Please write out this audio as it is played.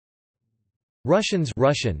Russians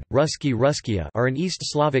Russian, Ruski Ruskia are an East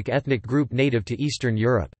Slavic ethnic group native to Eastern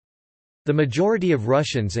Europe. The majority of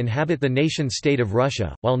Russians inhabit the nation-state of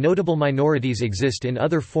Russia, while notable minorities exist in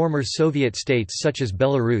other former Soviet states such as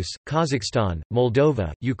Belarus, Kazakhstan,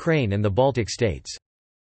 Moldova, Ukraine and the Baltic states.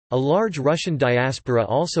 A large Russian diaspora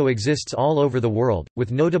also exists all over the world,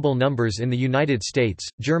 with notable numbers in the United States,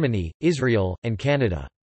 Germany, Israel, and Canada.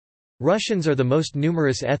 Russians are the most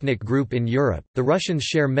numerous ethnic group in Europe. The Russians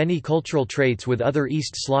share many cultural traits with other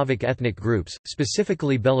East Slavic ethnic groups,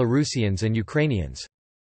 specifically Belarusians and Ukrainians.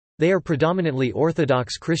 They are predominantly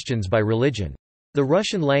Orthodox Christians by religion. The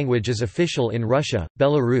Russian language is official in Russia,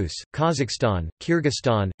 Belarus, Kazakhstan,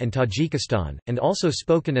 Kyrgyzstan, and Tajikistan, and also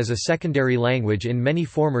spoken as a secondary language in many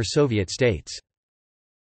former Soviet states.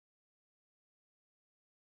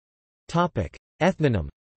 Ethnonym.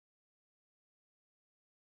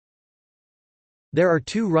 There are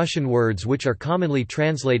two Russian words which are commonly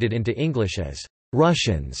translated into English as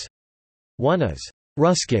Russians. One is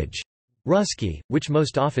Ruskij, Ruski, which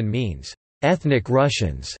most often means ethnic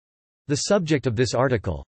Russians, the subject of this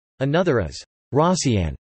article. Another is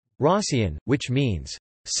Rossian, Rossian, which means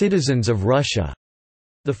citizens of Russia.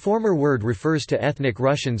 The former word refers to ethnic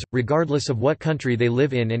Russians, regardless of what country they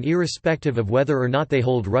live in and irrespective of whether or not they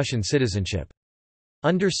hold Russian citizenship.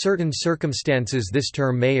 Under certain circumstances this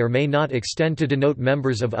term may or may not extend to denote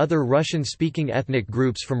members of other Russian-speaking ethnic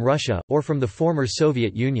groups from Russia, or from the former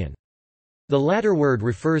Soviet Union. The latter word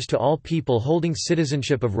refers to all people holding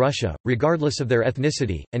citizenship of Russia, regardless of their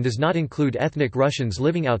ethnicity, and does not include ethnic Russians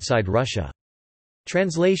living outside Russia.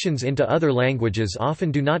 Translations into other languages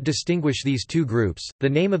often do not distinguish these two groups. The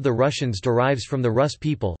name of the Russians derives from the Rus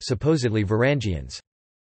people, supposedly Varangians.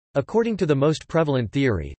 According to the most prevalent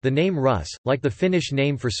theory, the name Rus, like the Finnish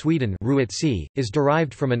name for Sweden Ruotsi, is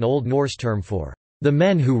derived from an Old Norse term for the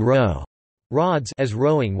men who row, rods, as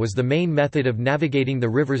rowing was the main method of navigating the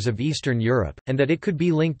rivers of Eastern Europe, and that it could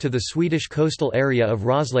be linked to the Swedish coastal area of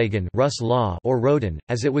Roslagen or Roden,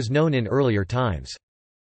 as it was known in earlier times.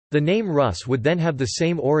 The name Rus would then have the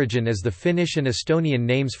same origin as the Finnish and Estonian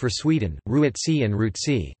names for Sweden, Ruotsi and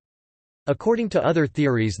Rutsi. According to other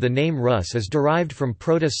theories the name Rus is derived from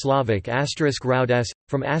Proto-Slavic *raud s,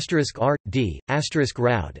 from *rd,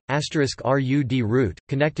 *raud, root,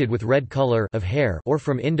 connected with red color of hair, or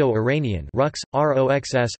from Indo-Iranian rux,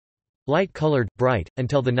 roxs, light-colored, bright.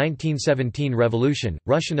 Until the 1917 revolution,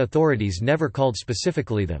 Russian authorities never called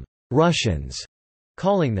specifically them Russians,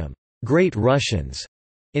 calling them Great Russians.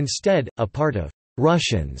 Instead, a part of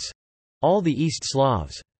Russians, all the East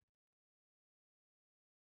Slavs.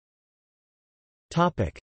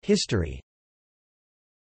 History.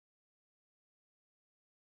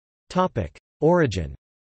 Origin.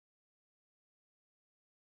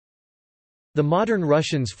 The modern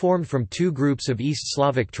Russians formed from two groups of East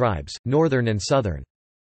Slavic tribes, northern and southern.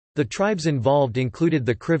 The tribes involved included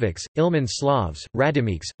the Krivichs, Ilmen Slavs,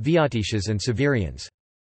 Radomiks, Vyatishas and Severians.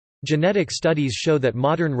 Genetic studies show that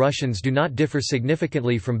modern Russians do not differ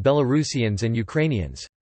significantly from Belarusians and Ukrainians.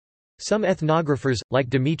 Some ethnographers, like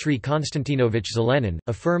Dmitry Konstantinovich Zelenin,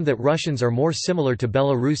 affirm that Russians are more similar to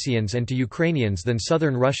Belarusians and to Ukrainians than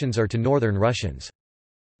southern Russians are to northern Russians.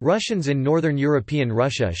 Russians in northern European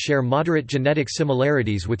Russia share moderate genetic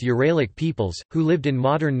similarities with Uralic peoples, who lived in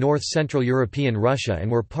modern north-central European Russia and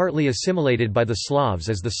were partly assimilated by the Slavs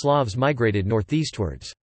as the Slavs migrated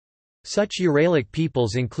northeastwards. Such Uralic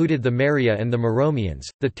peoples included the Maria and the Moromians.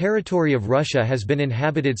 The territory of Russia has been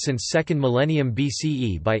inhabited since 2nd millennium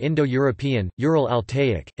BCE by Indo-European,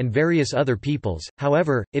 Ural-Altaic, and various other peoples,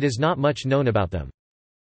 however, it is not much known about them.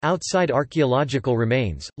 Outside archaeological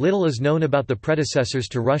remains, little is known about the predecessors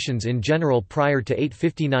to Russians in general prior to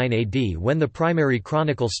 859 AD when the primary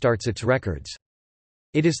chronicle starts its records.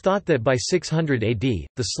 It is thought that by 600 AD,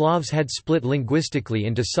 the Slavs had split linguistically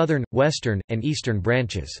into southern, western, and eastern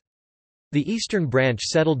branches. The eastern branch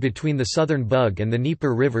settled between the southern Bug and the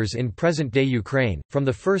Dnieper rivers in present-day Ukraine. From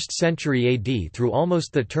the 1st century AD through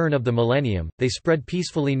almost the turn of the millennium, they spread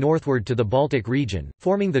peacefully northward to the Baltic region,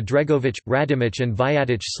 forming the Dregovich, Radomich and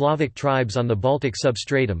Vyatich Slavic tribes on the Baltic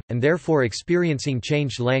substratum, and therefore experiencing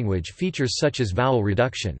changed language features such as vowel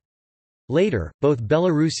reduction. Later, both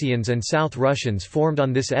Belarusians and South Russians formed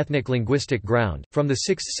on this ethnic linguistic ground. From the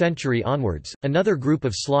 6th century onwards, another group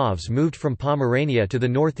of Slavs moved from Pomerania to the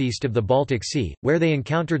northeast of the Baltic Sea, where they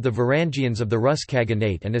encountered the Varangians of the Rus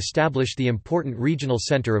Khaganate and established the important regional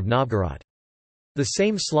center of Novgorod. The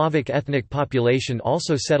same Slavic ethnic population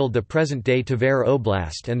also settled the present-day Tver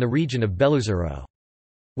Oblast and the region of Beluzero.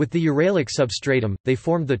 With the Uralic substratum, they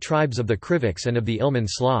formed the tribes of the Krivichs and of the Ilmen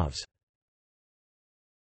Slavs.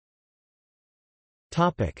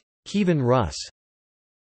 Kievan Rus.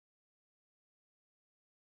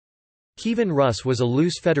 Kievan Rus was a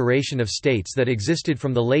loose federation of states that existed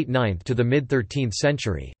from the late 9th to the mid-13th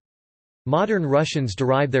century. Modern Russians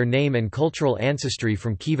derive their name and cultural ancestry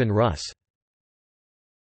from Kievan Rus.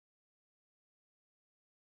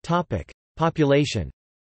 Population.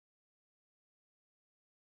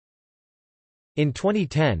 In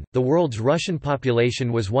 2010, the world's Russian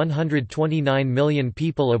population was 129 million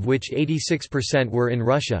people, of which 86% were in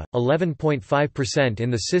Russia, 11.5% in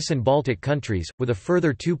the CIS and Baltic countries, with a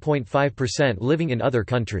further 2.5% living in other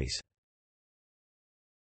countries.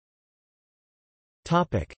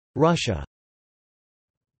 Russia.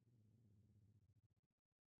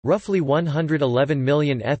 Roughly 111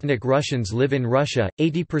 million ethnic Russians live in Russia,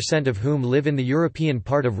 80% of whom live in the European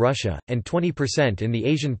part of Russia, and 20% in the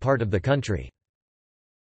Asian part of the country.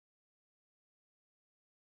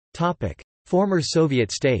 Former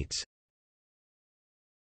Soviet states.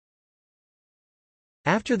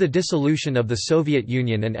 After the dissolution of the Soviet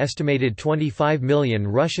Union, an estimated 25 million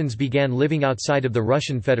Russians began living outside of the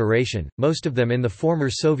Russian Federation, most of them in the former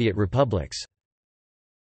Soviet republics.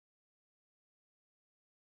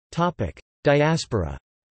 Diaspora.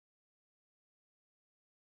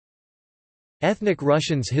 Ethnic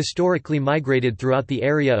Russians historically migrated throughout the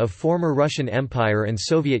area of former Russian Empire and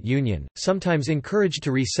Soviet Union, sometimes encouraged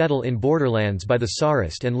to resettle in borderlands by the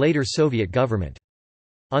Tsarist and later Soviet government.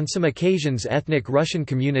 On some occasions, ethnic Russian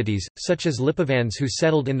communities, such as Lipovans who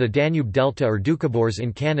settled in the Danube Delta or Doukhobors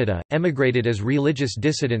in Canada, emigrated as religious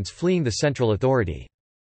dissidents fleeing the central authority.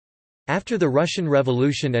 After the Russian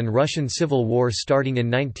Revolution and Russian Civil War starting in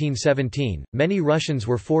 1917, many Russians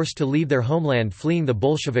were forced to leave their homeland fleeing the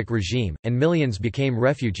Bolshevik regime, and millions became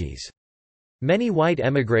refugees. Many white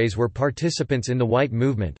émigrés were participants in the White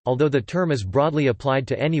Movement, although the term is broadly applied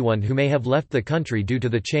to anyone who may have left the country due to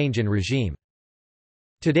the change in regime.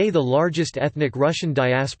 Today the largest ethnic Russian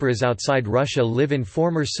diasporas outside Russia live in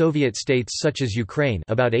former Soviet states such as Ukraine,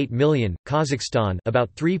 about 8 million, Kazakhstan,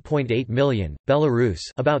 about 3.8 million, Belarus,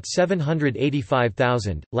 about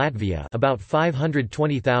 785,000, Latvia, about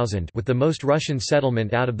 520,000, with the most Russian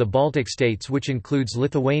settlement out of the Baltic states, which includes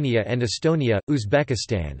Lithuania and Estonia,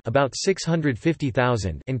 Uzbekistan, about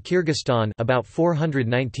 650,000, and Kyrgyzstan, about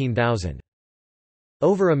 419,000.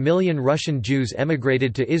 Over 1 million Russian Jews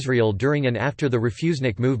emigrated to Israel during and after the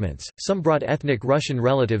Refusnik movements, some brought ethnic Russian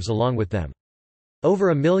relatives along with them. Over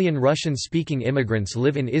 1 million Russian-speaking immigrants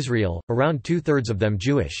live in Israel, around two-thirds of them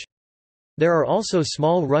Jewish. There are also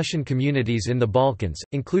small Russian communities in the Balkans,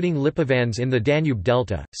 including Lipovans in the Danube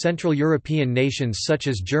Delta, Central European nations such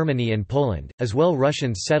as Germany and Poland, as well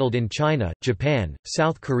Russians settled in China, Japan,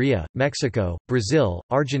 South Korea, Mexico, Brazil,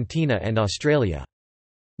 Argentina and Australia.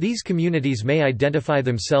 These communities may identify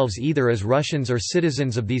themselves either as Russians or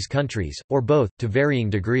citizens of these countries, or both, to varying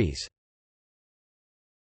degrees.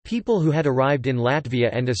 People who had arrived in Latvia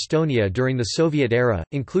and Estonia during the Soviet era,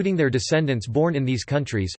 including their descendants born in these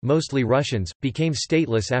countries, mostly Russians, became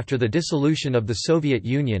stateless after the dissolution of the Soviet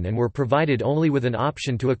Union and were provided only with an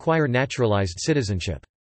option to acquire naturalized citizenship.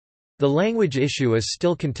 The language issue is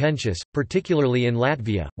still contentious, particularly in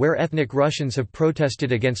Latvia, where ethnic Russians have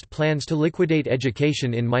protested against plans to liquidate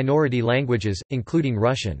education in minority languages, including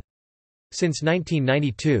Russian. Since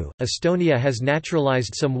 1992, Estonia has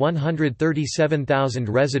naturalized some 137,000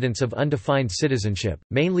 residents of undefined citizenship,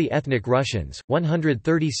 mainly ethnic Russians.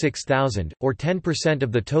 136,000, or 10%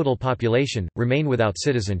 of the total population, remain without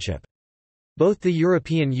citizenship. Both the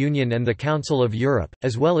European Union and the Council of Europe,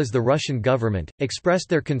 as well as the Russian government, expressed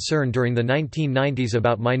their concern during the 1990s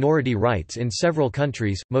about minority rights in several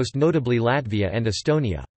countries, most notably Latvia and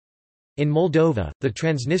Estonia. In Moldova, the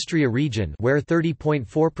Transnistria region, where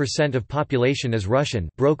 30.4% of population is Russian,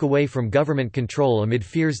 broke away from government control amid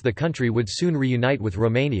fears the country would soon reunite with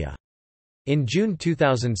Romania. In June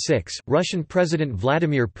 2006, Russian President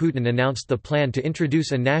Vladimir Putin announced the plan to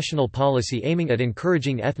introduce a national policy aiming at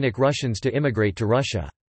encouraging ethnic Russians to immigrate to Russia.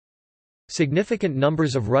 Significant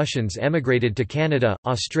numbers of Russians emigrated to Canada,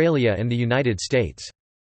 Australia and the United States.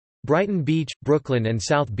 Brighton Beach, Brooklyn and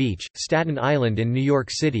South Beach, Staten Island in New York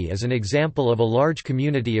City is an example of a large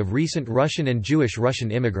community of recent Russian and Jewish Russian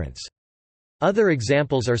immigrants. Other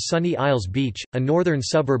examples are Sunny Isles Beach, a northern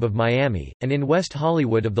suburb of Miami, and in West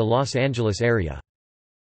Hollywood of the Los Angeles area.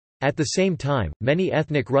 At the same time, many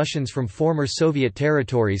ethnic Russians from former Soviet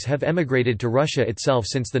territories have emigrated to Russia itself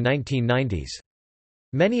since the 1990s.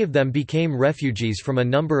 Many of them became refugees from a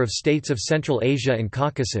number of states of Central Asia and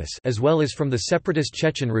Caucasus, as well as from the separatist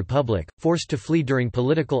Chechen Republic, forced to flee during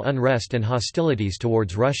political unrest and hostilities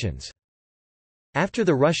towards Russians. After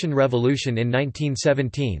the Russian Revolution in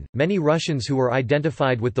 1917, many Russians who were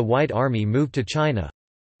identified with the White Army moved to China,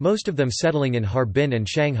 most of them settling in Harbin and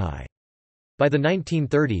Shanghai. By the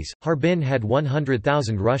 1930s, Harbin had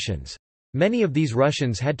 100,000 Russians. Many of these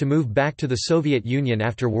Russians had to move back to the Soviet Union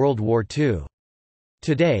after World War II.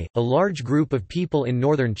 Today, a large group of people in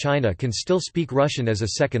northern China can still speak Russian as a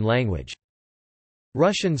second language.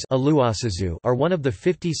 Russians are one of the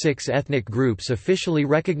 56 ethnic groups officially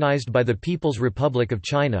recognized by the People's Republic of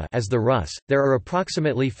China as the Rus. There are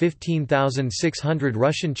approximately 15,600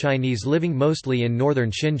 Russian Chinese living mostly in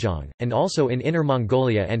northern Xinjiang, and also in Inner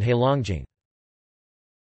Mongolia and Heilongjiang.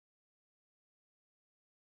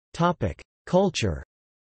 Culture.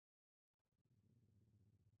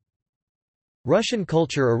 Russian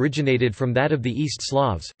culture originated from that of the East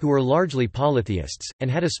Slavs, who were largely polytheists,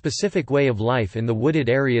 and had a specific way of life in the wooded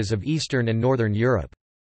areas of Eastern and Northern Europe.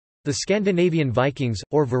 The Scandinavian Vikings,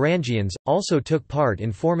 or Varangians, also took part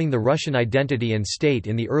in forming the Russian identity and state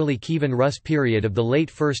in the early Kievan Rus period of the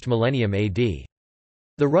late 1st millennium AD.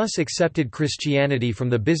 The Rus accepted Christianity from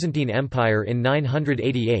the Byzantine Empire in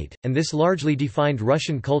 988, and this largely defined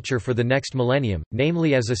Russian culture for the next millennium,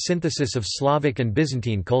 namely as a synthesis of Slavic and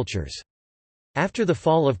Byzantine cultures. After the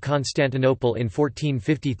fall of Constantinople in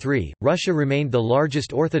 1453, Russia remained the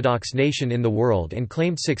largest Orthodox nation in the world and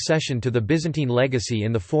claimed succession to the Byzantine legacy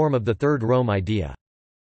in the form of the Third Rome idea.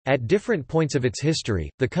 At different points of its history,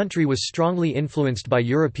 the country was strongly influenced by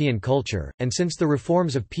European culture, and since the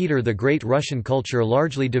reforms of Peter the Great, Russian culture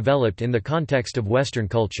largely developed in the context of Western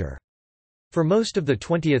culture. For most of the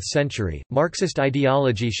 20th century, Marxist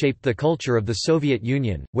ideology shaped the culture of the Soviet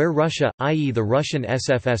Union, where Russia, i.e. the Russian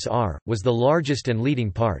SFSR, was the largest and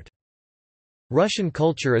leading part. Russian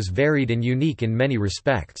culture is varied and unique in many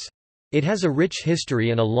respects. It has a rich history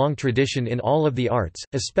and a long tradition in all of the arts,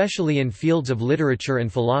 especially in fields of literature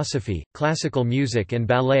and philosophy, classical music and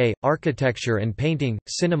ballet, architecture and painting,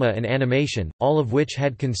 cinema and animation, all of which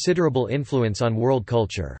had considerable influence on world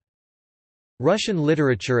culture. Russian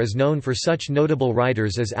literature is known for such notable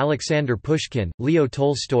writers as Alexander Pushkin, Leo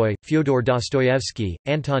Tolstoy, Fyodor Dostoevsky,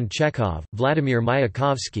 Anton Chekhov, Vladimir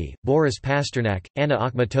Mayakovsky, Boris Pasternak, Anna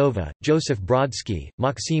Akhmatova, Joseph Brodsky,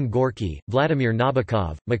 Maxim Gorky, Vladimir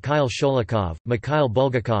Nabokov, Mikhail Sholokhov, Mikhail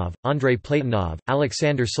Bulgakov, Andrei Platonov,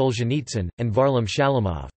 Alexander Solzhenitsyn, and Varlam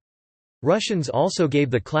Shalamov. Russians also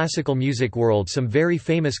gave the classical music world some very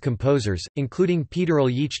famous composers, including Peter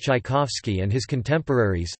Ilyich Tchaikovsky and his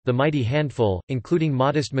contemporaries, the Mighty Handful, including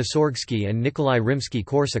Modest Mussorgsky and Nikolai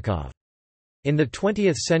Rimsky-Korsakov. In the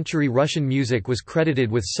 20th century, Russian music was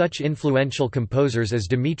credited with such influential composers as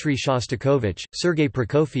Dmitry Shostakovich, Sergei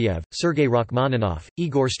Prokofiev, Sergei Rachmaninoff,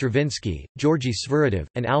 Igor Stravinsky, Georgy Sviridov,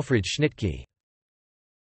 and Alfred Schnittke.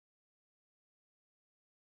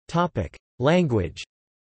 Language.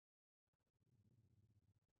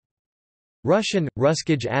 Russian,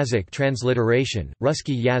 Ruskij Azik transliteration,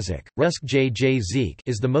 Ruski Yazik, Rusk-JJ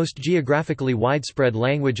is the most geographically widespread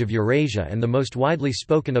language of Eurasia and the most widely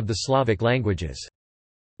spoken of the Slavic languages.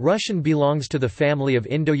 Russian belongs to the family of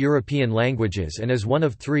Indo-European languages and is one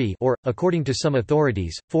of three or, according to some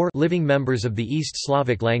authorities, four living members of the East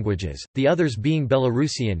Slavic languages, the others being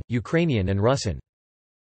Belarusian, Ukrainian and Rusyn.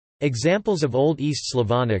 Examples of Old East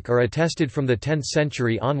Slavonic are attested from the 10th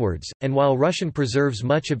century onwards, and while Russian preserves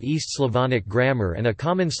much of East Slavonic grammar and a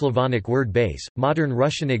common Slavonic word base, modern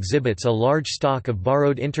Russian exhibits a large stock of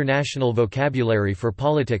borrowed international vocabulary for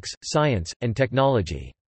politics, science, and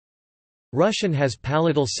technology. Russian has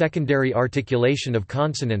palatal secondary articulation of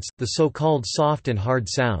consonants, the so-called soft and hard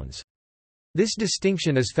sounds. This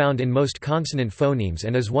distinction is found in most consonant phonemes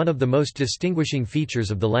and is one of the most distinguishing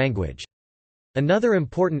features of the language. Another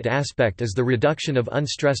important aspect is the reduction of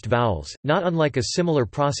unstressed vowels, not unlike a similar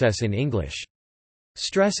process in English.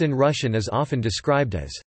 Stress in Russian is often described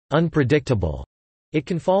as unpredictable. It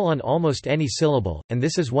can fall on almost any syllable, and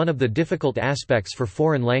this is one of the difficult aspects for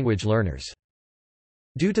foreign language learners.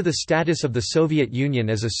 Due to the status of the Soviet Union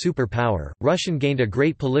as a superpower, Russian gained a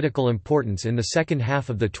great political importance in the second half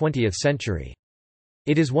of the 20th century.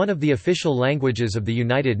 It is one of the official languages of the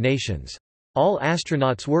United Nations. All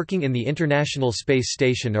astronauts working in the International Space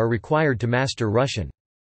Station are required to master Russian.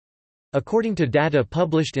 According to data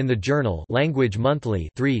published in the journal Language Monthly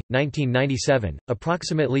 3, 1997,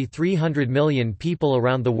 approximately 300 million people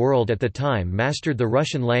around the world at the time mastered the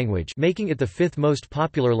Russian language, making it the fifth most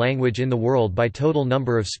popular language in the world by total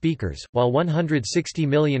number of speakers, while 160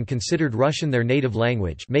 million considered Russian their native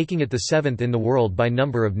language, making it the seventh in the world by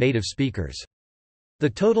number of native speakers. The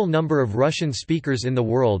total number of Russian speakers in the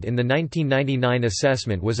world in the 1999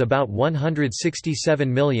 assessment was about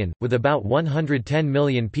 167 million, with about 110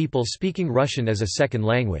 million people speaking Russian as a second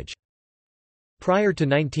language. Prior to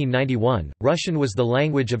 1991, Russian was the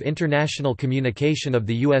language of international communication of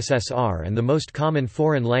the USSR and the most common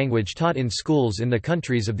foreign language taught in schools in the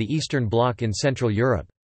countries of the Eastern Bloc in Central Europe.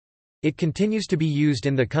 It continues to be used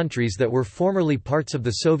in the countries that were formerly parts of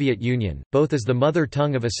the Soviet Union, both as the mother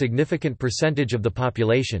tongue of a significant percentage of the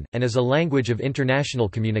population, and as a language of international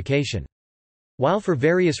communication. While for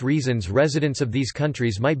various reasons residents of these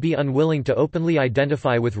countries might be unwilling to openly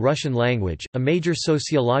identify with Russian language, a major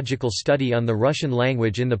sociological study on the Russian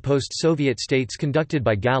language in the post-Soviet states conducted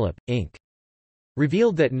by Gallup, Inc.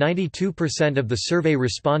 revealed that 92% of the survey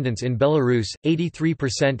respondents in Belarus,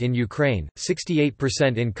 83% in Ukraine,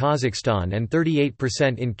 68% in Kazakhstan and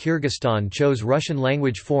 38% in Kyrgyzstan chose Russian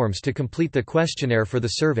language forms to complete the questionnaire for the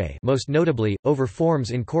survey, most notably, over forms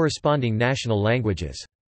in corresponding national languages.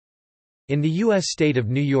 In the U.S. state of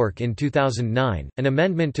New York in 2009, an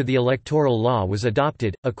amendment to the electoral law was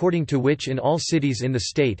adopted, according to which in all cities in the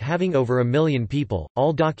state having over 1 million people,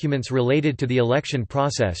 all documents related to the election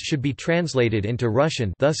process should be translated into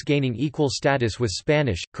Russian, thus gaining equal status with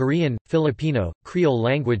Spanish, Korean, Filipino, Creole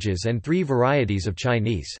languages and 3 varieties of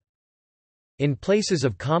Chinese. In places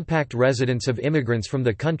of compact residence of immigrants from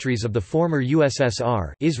the countries of the former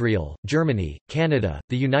USSR, Israel, Germany, Canada,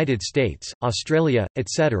 the United States, Australia,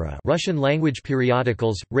 etc., Russian-language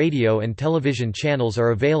periodicals, radio and television channels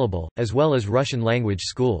are available, as well as Russian-language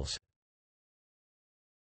schools.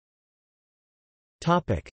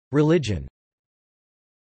 Religion.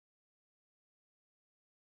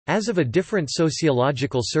 As of a different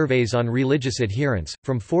sociological surveys on religious adherence,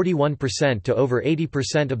 from 41% to over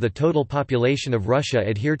 80% of the total population of Russia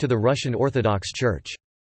adhere to the Russian Orthodox Church.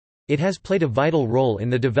 It has played a vital role in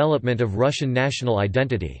the development of Russian national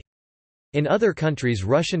identity. In other countries,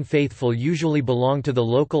 Russian faithful usually belong to the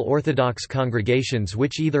local Orthodox congregations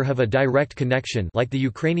which either have a direct connection like the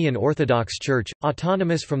Ukrainian Orthodox Church,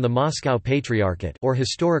 autonomous from the Moscow Patriarchate, or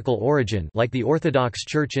historical origin like the Orthodox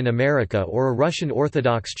Church in America or a Russian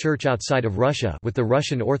Orthodox Church outside of Russia with the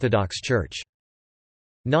Russian Orthodox Church.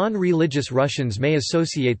 Non-religious Russians may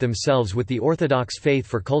associate themselves with the Orthodox faith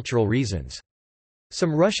for cultural reasons.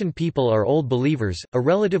 Some Russian people are Old Believers, a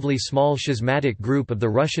relatively small schismatic group of the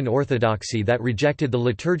Russian Orthodoxy that rejected the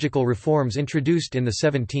liturgical reforms introduced in the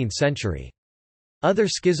 17th century. Other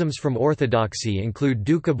schisms from Orthodoxy include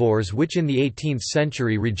Doukhobors, which in the 18th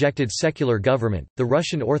century rejected secular government, the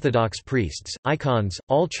Russian Orthodox priests, icons,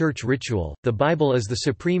 all church ritual, the Bible as the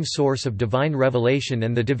supreme source of divine revelation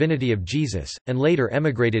and the divinity of Jesus, and later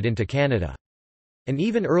emigrated into Canada. An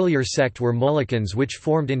even earlier sect were Molokans, which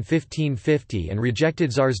formed in 1550 and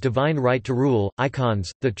rejected Tsar's divine right to rule,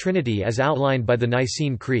 icons, the Trinity as outlined by the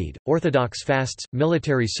Nicene Creed, Orthodox fasts,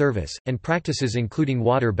 military service, and practices including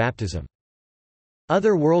water baptism.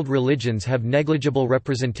 Other world religions have negligible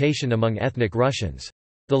representation among ethnic Russians.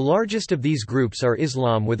 The largest of these groups are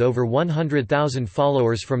Islam with over 100,000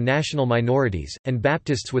 followers from national minorities, and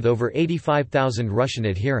Baptists with over 85,000 Russian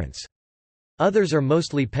adherents. Others are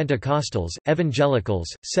mostly Pentecostals, Evangelicals,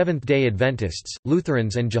 Seventh-day Adventists,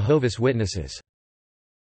 Lutherans and Jehovah's Witnesses.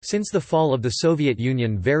 Since the fall of the Soviet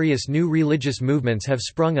Union, various new religious movements have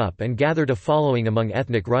sprung up and gathered a following among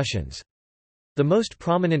ethnic Russians. The most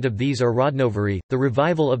prominent of these are Rodnovery, the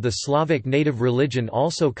revival of the Slavic native religion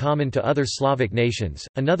also common to other Slavic nations.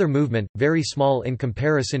 Another movement, very small in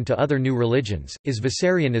comparison to other new religions, is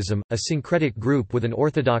Vissarianism, a syncretic group with an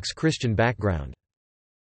Orthodox Christian background.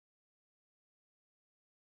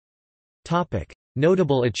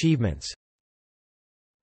 Notable achievements.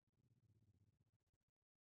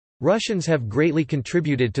 Russians have greatly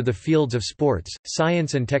contributed to the fields of sports,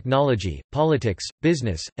 science and technology, politics,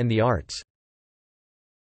 business, and the arts.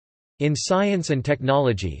 In science and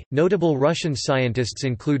technology, notable Russian scientists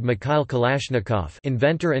include Mikhail Kalashnikov,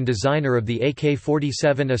 inventor and designer of the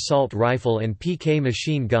AK-47 assault rifle and PK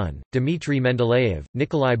machine gun, Dmitry Mendeleev,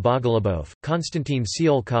 Nikolai Bogolubov, Konstantin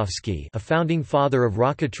Tsiolkovsky, a founding father of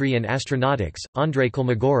rocketry and astronautics, Andrei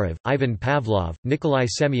Kolmogorov, Ivan Pavlov, Nikolai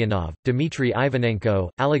Semyonov, Dmitry Ivanenko,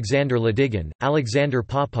 Alexander Ladygin, Alexander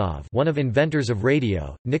Popov, one of inventors of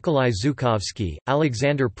radio, Nikolai Zhukovsky,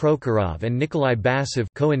 Alexander Prokhorov and Nikolai Basov,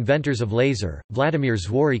 co-inventors of laser, Vladimir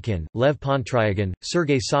Zworykin, Lev Pontryagin,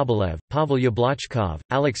 Sergei Sobolev, Pavel Yablachkov,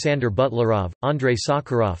 Alexander Butlerov, Andrei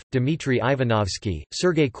Sakharov, Dmitry Ivanovsky,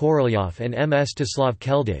 Sergei Korolyov and M. Stislav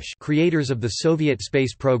Keldysh, creators of the Soviet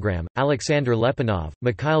space program, Alexander Lepanov,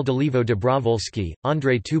 Mikhail Dolivo Dobrovolsky,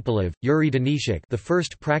 Andrei Tupolev, Yuri Danishuk, the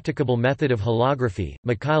first practicable method of holography,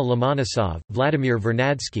 Mikhail Lomonosov, Vladimir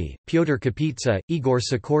Vernadsky, Pyotr Kapitsa, Igor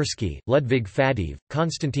Sikorsky, Ludwig Faddeev,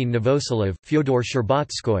 Konstantin Novoselov, Fyodor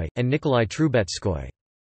Sherbatskoy, and Nikolai Trubetskoy.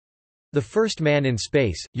 The first man in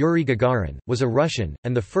space, Yuri Gagarin, was a Russian,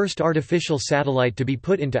 and the first artificial satellite to be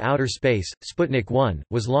put into outer space, Sputnik 1,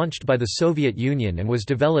 was launched by the Soviet Union and was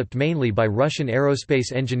developed mainly by Russian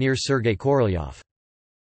aerospace engineer Sergei Korolyov.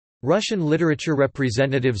 Russian literature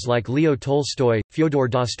representatives like Leo Tolstoy, Fyodor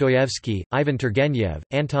Dostoevsky, Ivan Turgenev,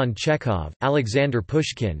 Anton Chekhov, Alexander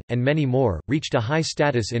Pushkin, and many more, reached a high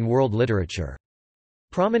status in world literature.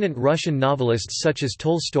 Prominent Russian novelists such as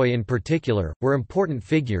Tolstoy in particular, were important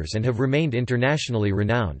figures and have remained internationally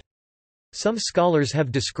renowned. Some scholars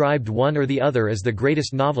have described one or the other as the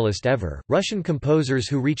greatest novelist ever. Russian composers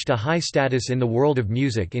who reached a high status in the world of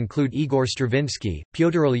music include Igor Stravinsky,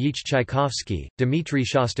 Pyotr Ilyich Tchaikovsky, Dmitry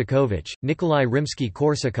Shostakovich, Nikolai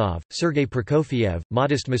Rimsky-Korsakov, Sergei Prokofiev,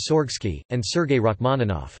 Modest Mussorgsky, and Sergei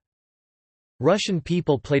Rachmaninoff. Russian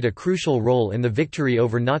people played a crucial role in the victory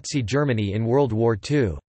over Nazi Germany in World War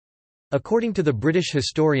II. According to the British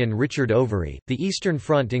historian Richard Overy, the Eastern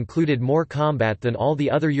Front included more combat than all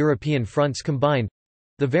the other European fronts combined.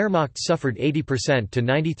 The Wehrmacht suffered 80% to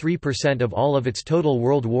 93% of all of its total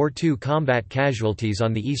World War II combat casualties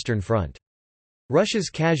on the Eastern Front. Russia's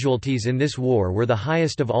casualties in this war were the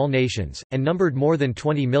highest of all nations, and numbered more than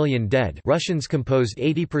 20 million dead. Russians composed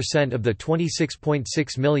 80% of the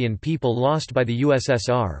 26.6 million people lost by the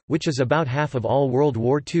USSR, which is about half of all World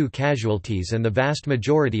War II casualties and the vast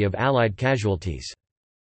majority of Allied casualties.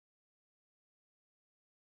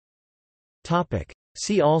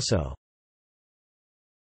 See also: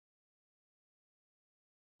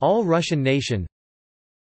 All Russian nation,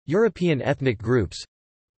 European ethnic groups,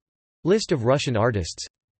 List of Russian artists.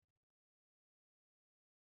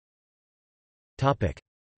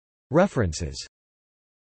 References.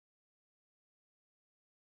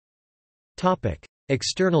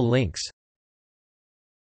 External links.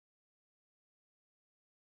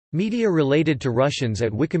 Media related to Russians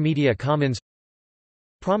at Wikimedia Commons.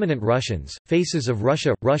 Prominent Russians, Faces of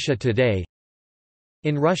Russia, Russia Today.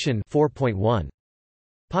 In Russian 4.1.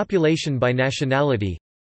 Population by nationality.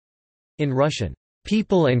 In Russian,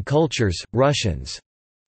 People and Cultures, Russians.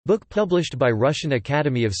 Book published by Russian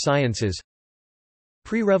Academy of Sciences.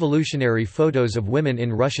 Pre-revolutionary photos of women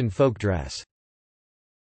in Russian folk dress.